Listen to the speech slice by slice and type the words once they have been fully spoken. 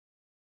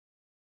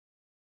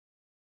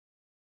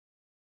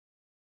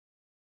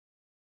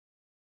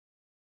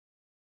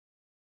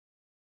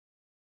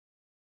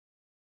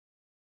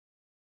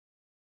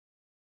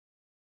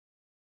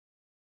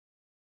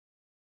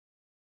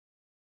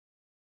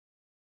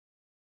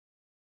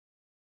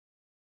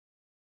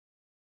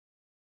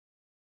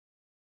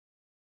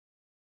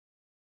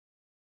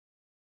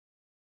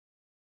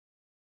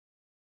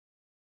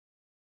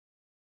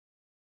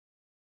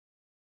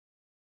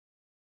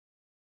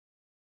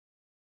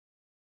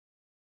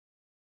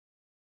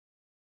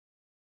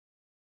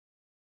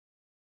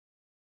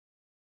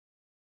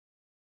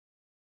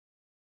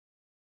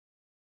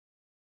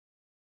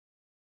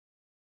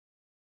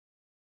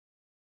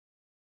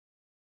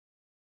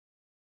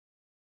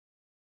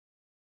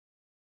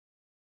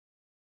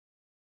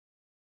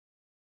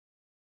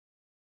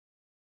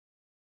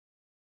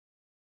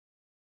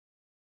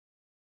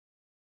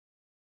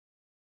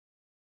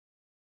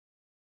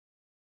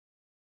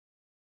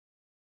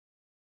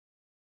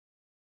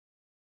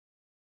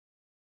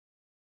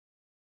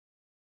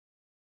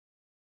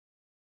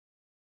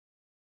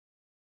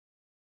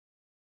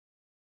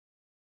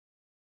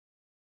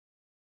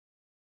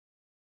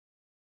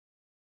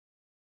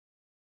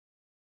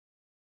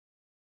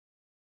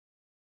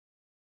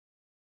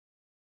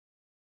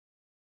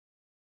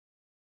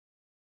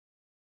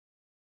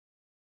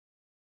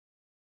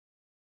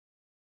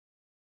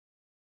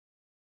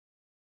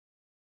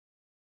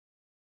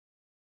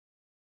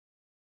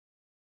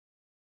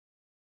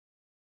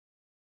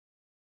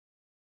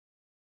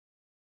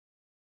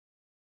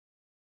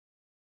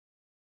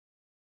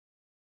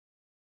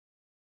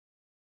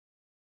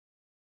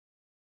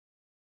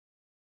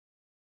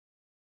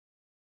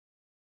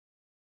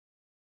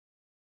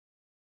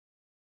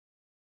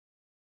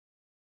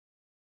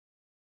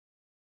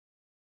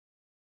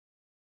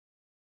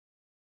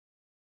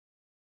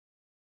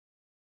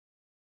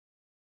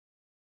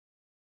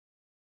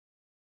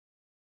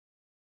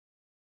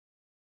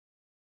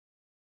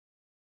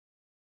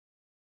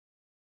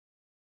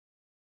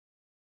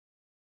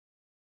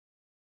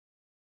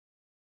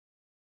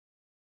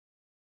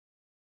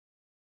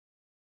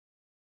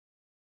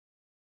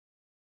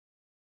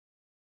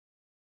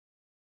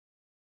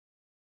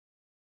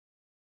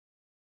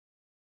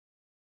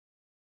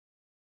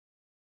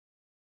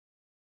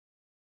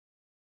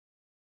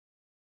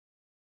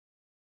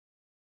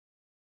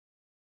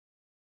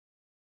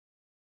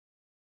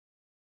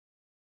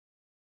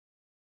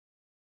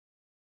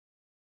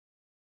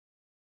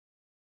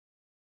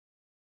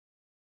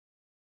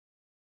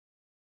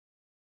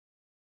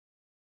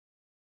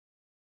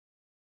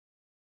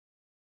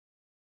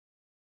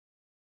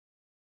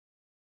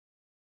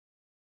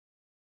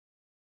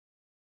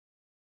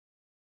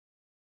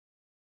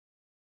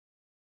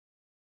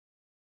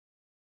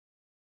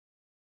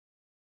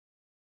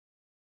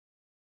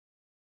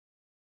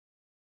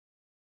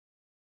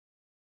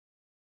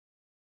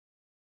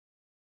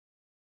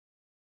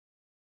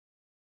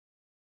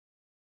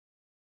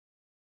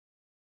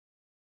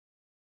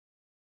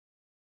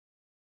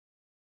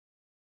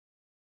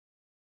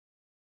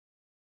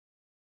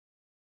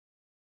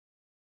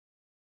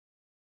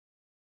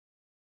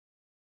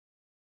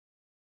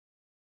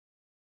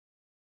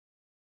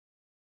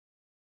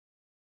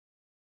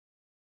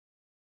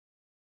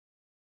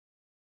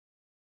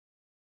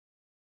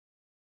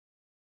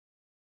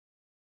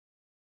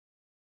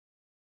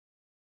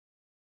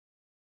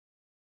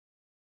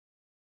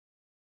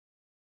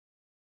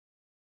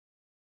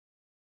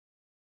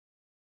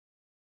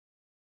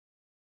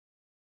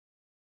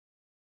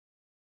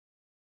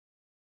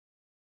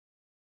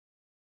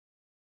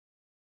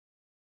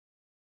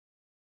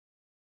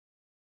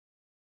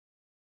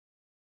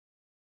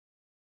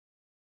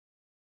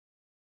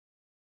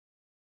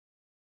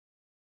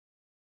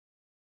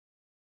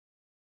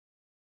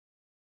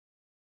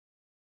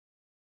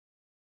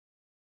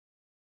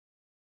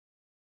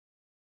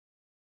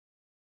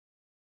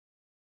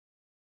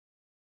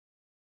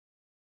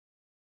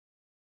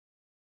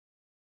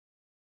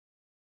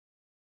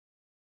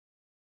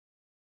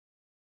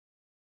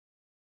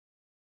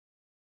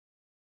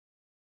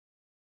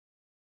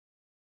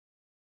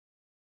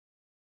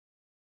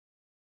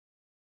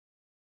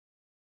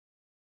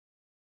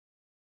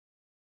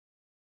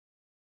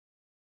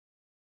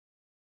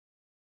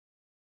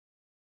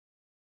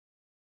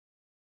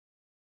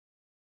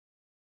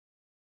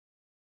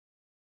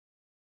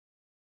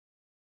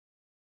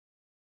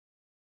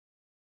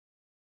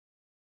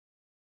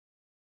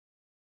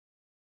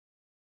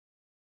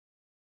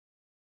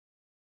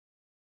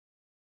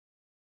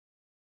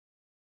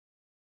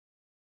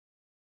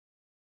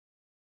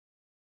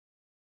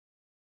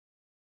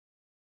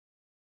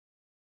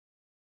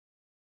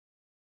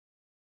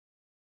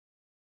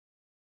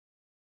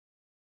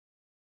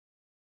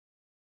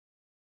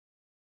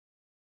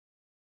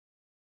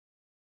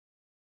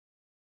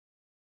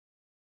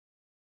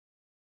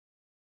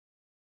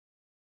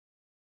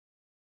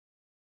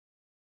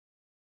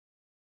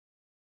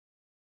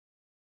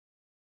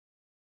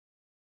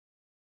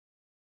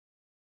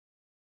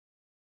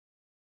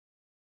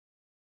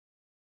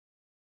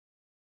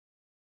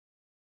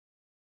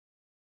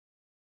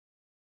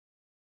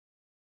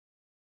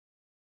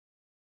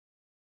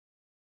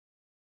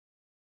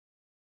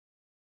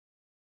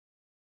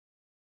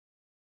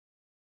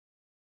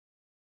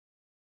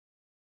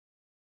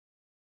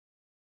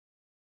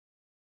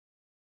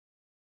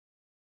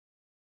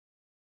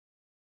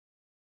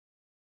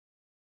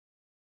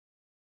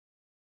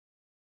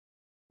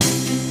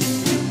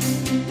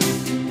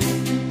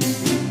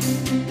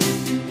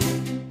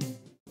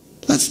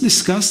Let's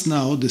discuss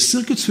now the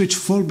circuit switch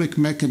fallback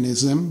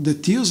mechanism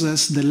that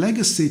uses the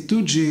legacy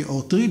 2G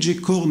or 3G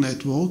core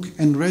network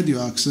and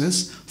radio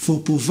access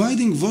for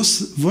providing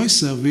voice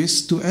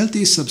service to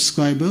LTE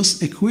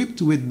subscribers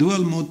equipped with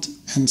dual mode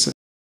handsets.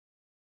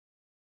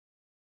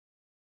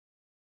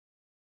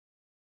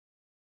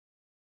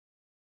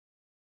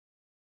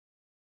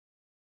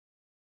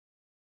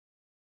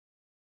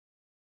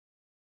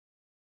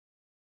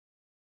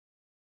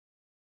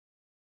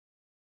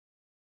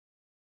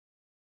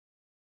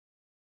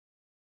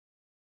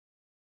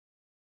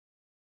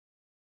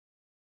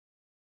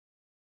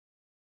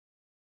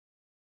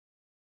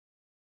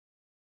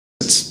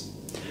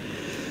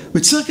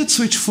 With circuit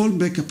switch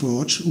fallback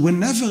approach,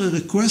 whenever a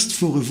request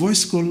for a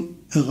voice call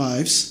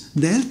arrives,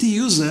 the LTE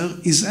user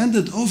is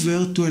handed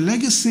over to a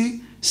legacy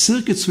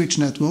circuit switch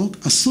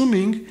network,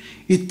 assuming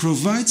it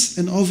provides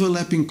an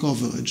overlapping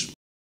coverage.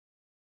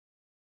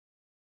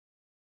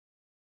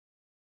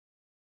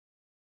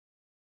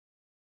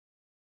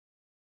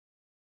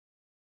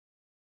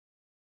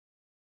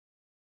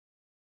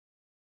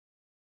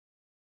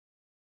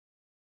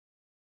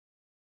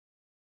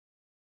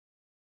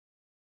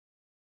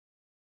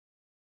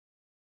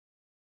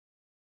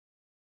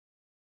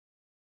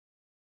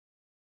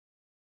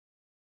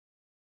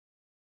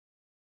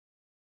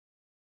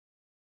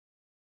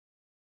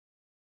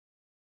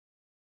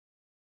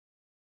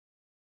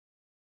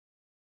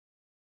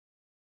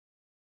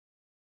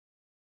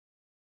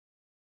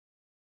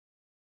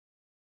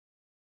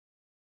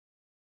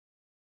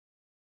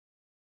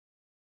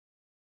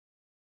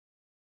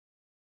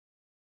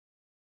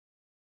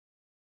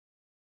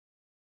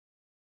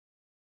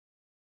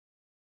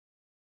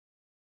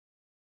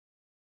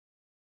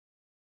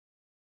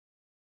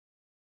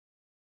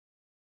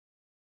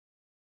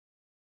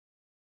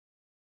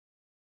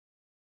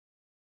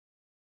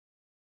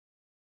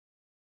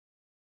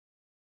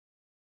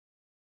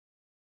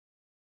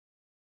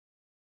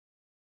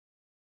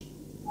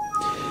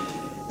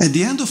 At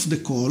the end of the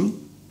call,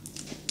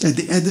 at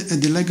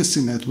the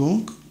legacy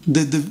network,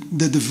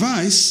 the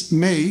device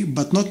may,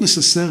 but not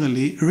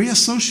necessarily,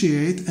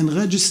 reassociate and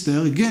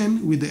register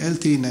again with the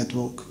LTE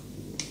network.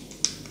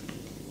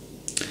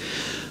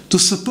 To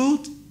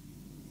support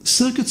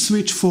circuit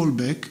switch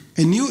fallback,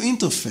 a new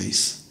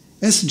interface,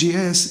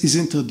 SGS, is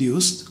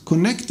introduced,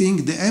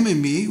 connecting the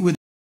MME with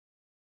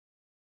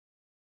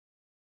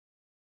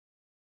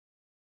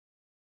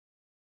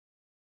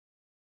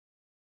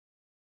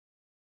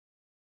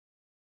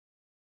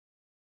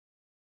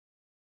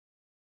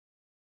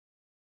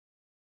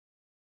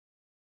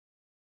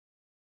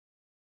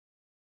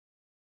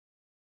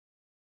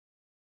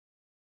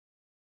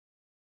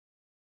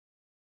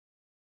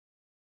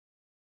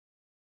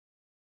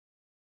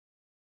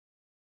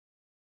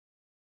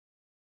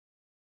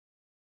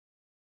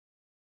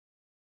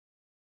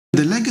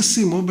the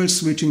Legacy Mobile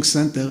Switching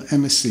Center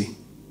MSC.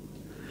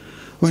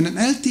 When an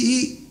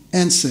LTE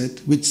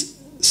handset with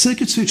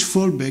circuit switch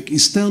fallback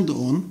is turned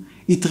on,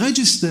 it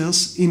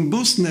registers in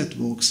both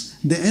networks,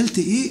 the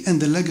LTE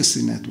and the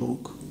legacy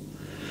network.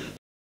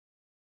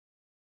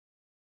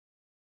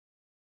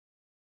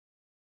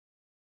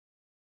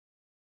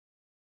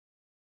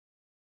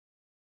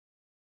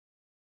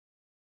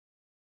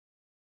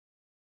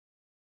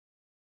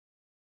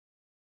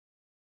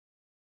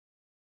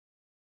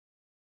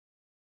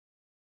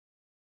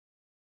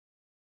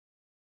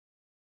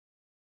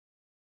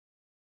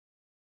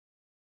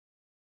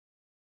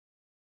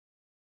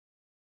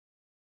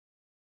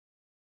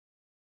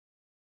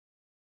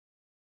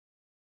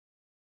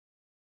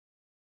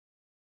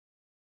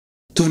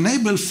 To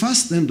enable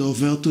fast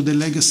handover to the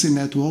legacy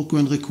network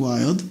when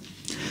required,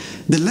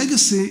 the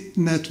legacy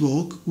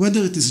network,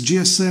 whether it is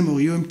GSM or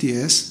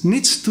UMTS,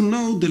 needs to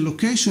know the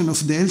location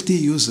of the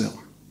LTE user.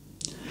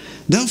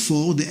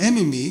 Therefore, the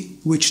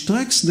MME, which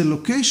tracks the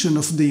location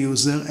of the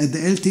user at the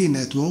LTE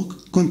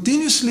network,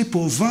 continuously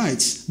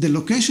provides the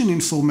location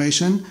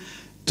information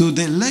to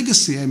the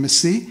legacy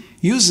MSC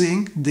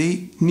using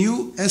the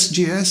new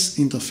SGS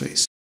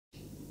interface.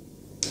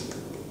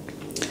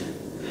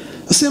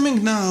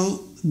 Assuming now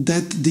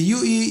that the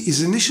UE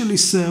is initially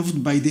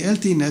served by the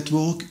LTE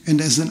network and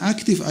has an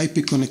active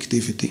IP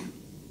connectivity.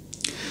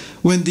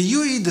 When the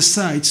UE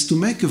decides to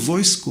make a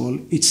voice call,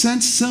 it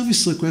sends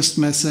service request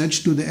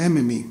message to the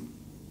MME.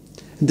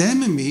 The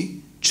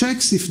MME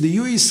checks if the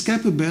UE is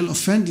capable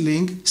of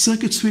handling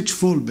circuit switch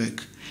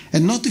fallback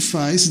and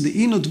notifies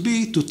the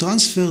E-Node-B to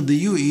transfer the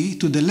UE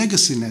to the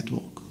legacy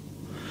network.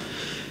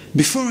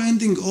 Before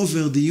handing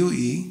over the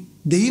UE,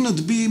 the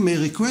E-Node-B may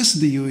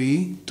request the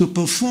UE to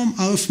perform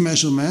RF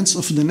measurements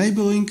of the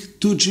neighboring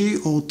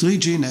 2G or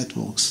 3G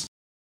networks.